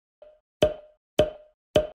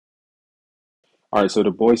All right, so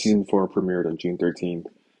The Boys season 4 premiered on June 13th,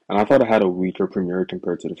 and I thought it had a weaker premiere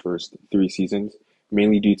compared to the first three seasons,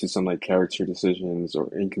 mainly due to some like character decisions or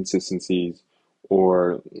inconsistencies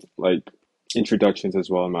or like introductions as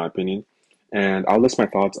well, in my opinion. And I'll list my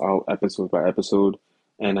thoughts out episode by episode.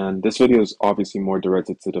 And then this video is obviously more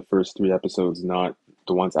directed to the first three episodes, not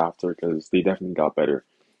the ones after, because they definitely got better.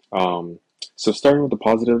 Um, so starting with the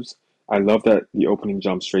positives, I love that the opening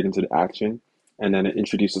jumps straight into the action, and then it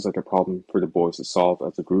introduces like a problem for the boys to solve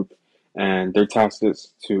as a group, and their task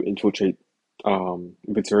is to infiltrate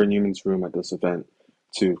Victoria Newman's room at this event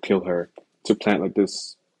to kill her, to plant like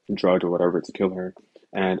this drug or whatever to kill her,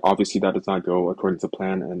 and obviously that does not go according to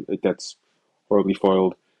plan, and it gets horribly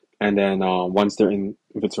foiled. And then once they're in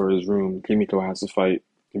Victoria's room, Kimiko has to fight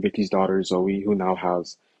Vicky's daughter Zoe, who now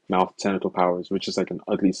has mouth tentacle powers, which is like an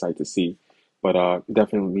ugly sight to see, but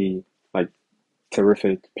definitely like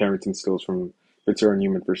terrific parenting skills from Victoria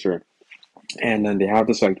Newman for sure. And then they have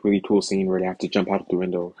this like really cool scene where they have to jump out of the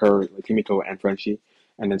window, her, like Kimiko and Frenchie,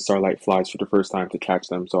 and then Starlight flies for the first time to catch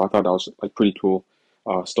them. So I thought that was like pretty cool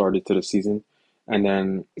started to the season. And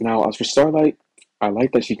then now as for Starlight, I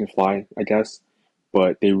like that she can fly, I guess,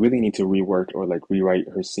 but they really need to rework or like rewrite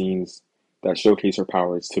her scenes that showcase her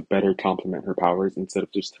powers to better complement her powers instead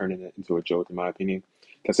of just turning it into a joke, in my opinion.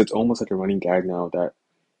 Because it's almost like a running gag now that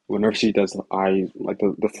whenever she does the eye, like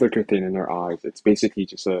the flicker thing in her eyes, it's basically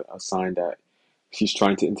just a sign that she's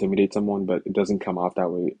trying to intimidate someone, but it doesn't come off that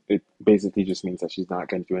way. It basically just means that she's not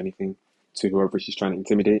going to do anything to whoever she's trying to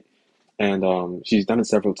intimidate. And she's done it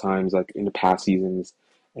several times, like in the past seasons,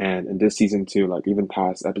 and in this season too, like even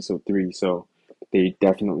past episode three. So they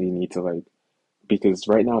definitely need to like, because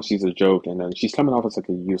right now she's a joke, and then she's coming off as like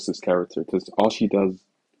a useless character because all she does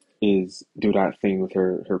is do that thing with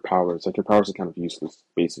her powers. Like her powers are kind of useless,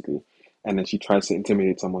 basically. And then she tries to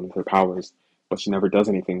intimidate someone with her powers, but she never does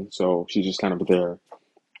anything. So she's just kind of there.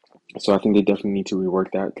 So I think they definitely need to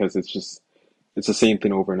rework that because it's the same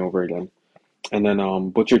thing over and over again. And then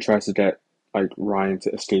Butcher tries to get like Ryan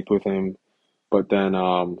to escape with him, but then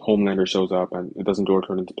Homelander shows up and it doesn't go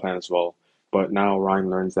according to plan as well. But now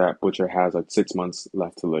Ryan learns that Butcher has like 6 months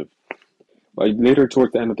left to live. Like later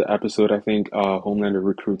towards the end of the episode, I think Homelander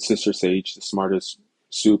recruits Sister Sage, the smartest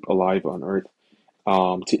soup alive on Earth,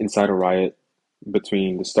 to incite a riot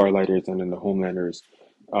between the Starlighters and then the Homelanders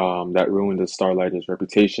that ruined the Starlighters'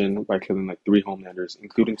 reputation by killing like three Homelanders,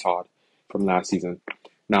 including Todd from last season.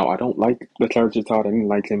 Now, I don't like the character Todd. I didn't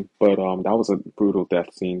like him, but that was a brutal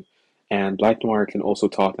death scene. And Black Noir can also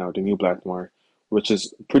talk now, the new Black Noir, which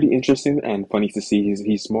is pretty interesting and funny to see.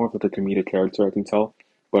 He's more of like a comedic character, I can tell.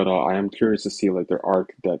 But I am curious to see like their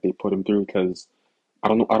arc that they put him through because I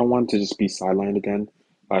don't know. I don't want him to just be sidelined again,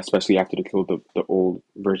 especially after they killed the old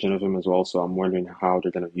version of him as well. So I'm wondering how they're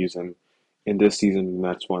gonna use him in this season and the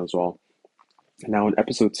next one as well. Now in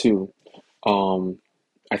episode two, um,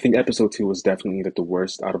 I think episode two was definitely like the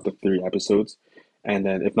worst out of the three episodes, and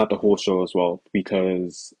then if not the whole show as well,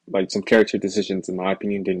 because like some character decisions, in my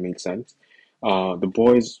opinion, didn't make sense. The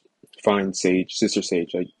boys find Sage, Sister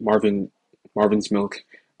Sage, like Marvin's Milk,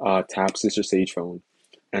 taps Sister Sage phone,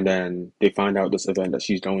 and then they find out this event that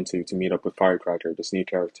she's going to meet up with Firecracker, this new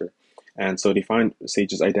character, and so they find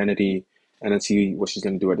Sage's identity and then see what she's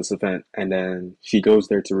going to do at this event, and then she goes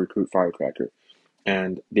there to recruit Firecracker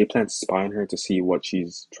and they plan to spy on her to see what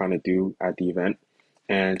she's trying to do at the event.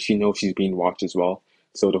 And she knows she's being watched as well.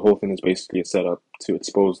 So the whole thing is basically a setup to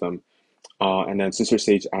expose them. And then Sister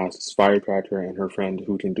Sage asks Firecracker and her friend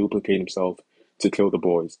who can duplicate himself to kill the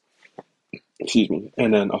boys. Excuse me.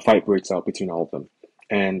 And then a fight breaks out between all of them.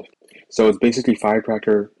 And so it's basically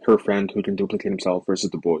Firecracker, her friend who can duplicate himself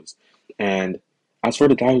versus the boys. And as for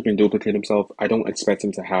the guy who can duplicate himself, I don't expect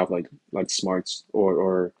him to have like smarts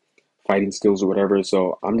or fighting skills or whatever.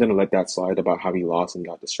 So I'm gonna let that slide about how he lost and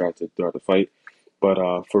got distracted throughout the fight.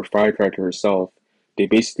 But for Firecracker herself, they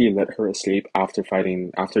basically let her escape after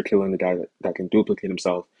killing the guy that can duplicate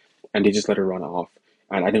himself, and they just let her run off.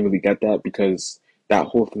 And I didn't really get that because that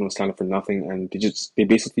whole thing was kind of for nothing, and they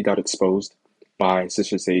basically got exposed by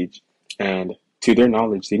Sister Sage, and to their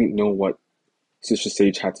knowledge, they didn't know what Sister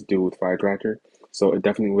Sage had to do with Firecracker. So it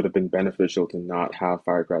definitely would have been beneficial to not have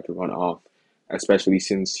Firecracker run off, especially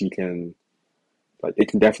since she can, like, it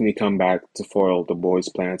can definitely come back to foil the boys'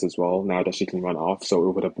 plans as well now that she can run off. So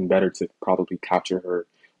it would have been better to probably capture her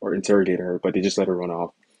or interrogate her, but they just let her run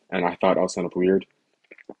off. And I thought that was kind of weird.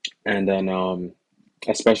 And then,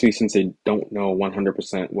 especially since they don't know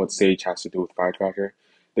 100% what Sage has to do with Firecracker,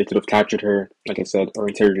 they could have captured her, like I said, or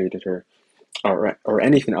interrogated her, or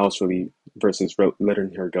anything else really, versus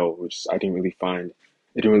letting her go, which I didn't really find.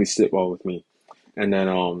 It didn't really sit well with me. And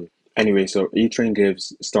then, anyway, so A Train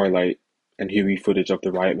gives Starlight and Huey footage of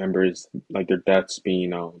the riot members, like their deaths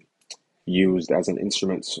being used as an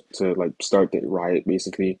instrument to like start the riot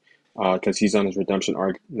basically, because he's on his redemption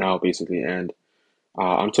arc now basically, and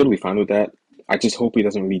I'm totally fine with that. I just hope he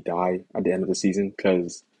doesn't really die at the end of the season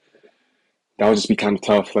because that would just be kind of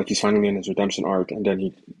tough. Like he's finally in his redemption arc, and then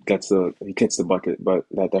he kicks the bucket. But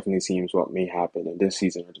that definitely seems what may happen in this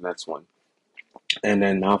season or the next one. And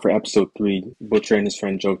then now for episode 3, Butcher and his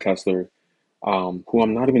friend Joe Kessler, who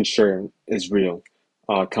I'm not even sure is real,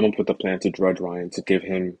 come up with a plan to drug Ryan to give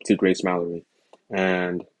him to Grace Mallory.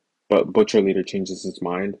 And but Butcher later changes his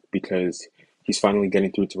mind because he's finally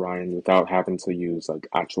getting through to Ryan without having to use like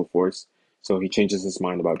actual force. So he changes his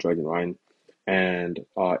mind about drugging Ryan. And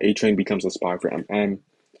A-Train becomes a spy for MM.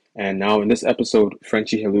 And now in this episode,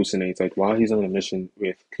 Frenchie hallucinates like while he's on a mission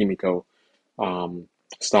with Kimiko, um,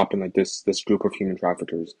 stopping like this group of human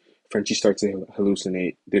traffickers. Frenchie starts to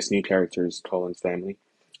hallucinate this new character's Colin's family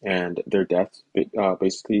and their death.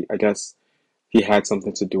 Basically, I guess he had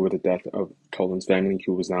something to do with the death of Colin's family,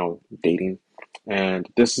 who was now dating. And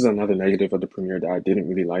this is another negative of the premiere that I didn't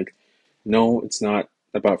really like. No, it's not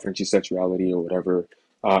about Frenchie's sexuality or whatever.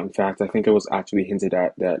 In fact, I think it was actually hinted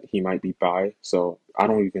at that he might be bi. So I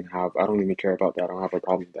don't even care about that. I don't have a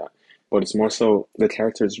problem with that. But it's more so the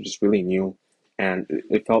characters are just really new, and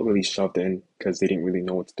it felt really shoved in because they didn't really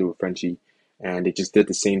know what to do with Frenchie, and they just did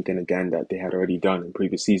the same thing again that they had already done in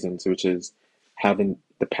previous seasons, which is having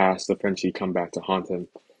the past of Frenchie come back to haunt him.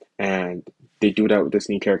 And they do that with this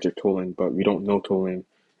new character Colin, but we don't know Colin,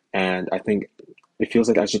 and I think it feels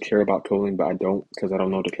like I should care about Colin, but I don't because I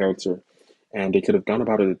don't know the character. And they could have gone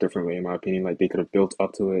about it a different way, in my opinion. Like they could have built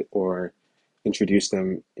up to it or introduced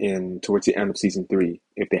them in towards the end of season 3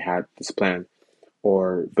 if they had this plan,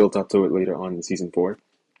 or built up to it later on in season 4.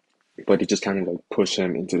 But they just kind of like push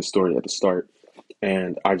him into the story at the start,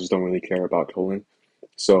 and I just don't really care about Colin.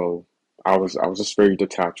 So I was just very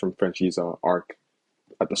detached from Frenchie's arc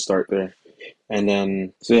at the start there. And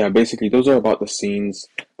then, so yeah, basically, those are about the scenes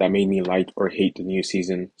that made me like or hate the new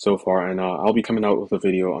season so far. And I'll be coming out with a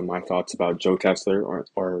video on my thoughts about Joe Kessler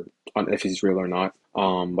or on if he's real or not.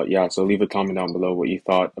 But yeah, so leave a comment down below what you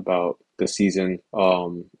thought about the season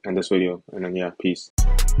and this video. And then, yeah, peace.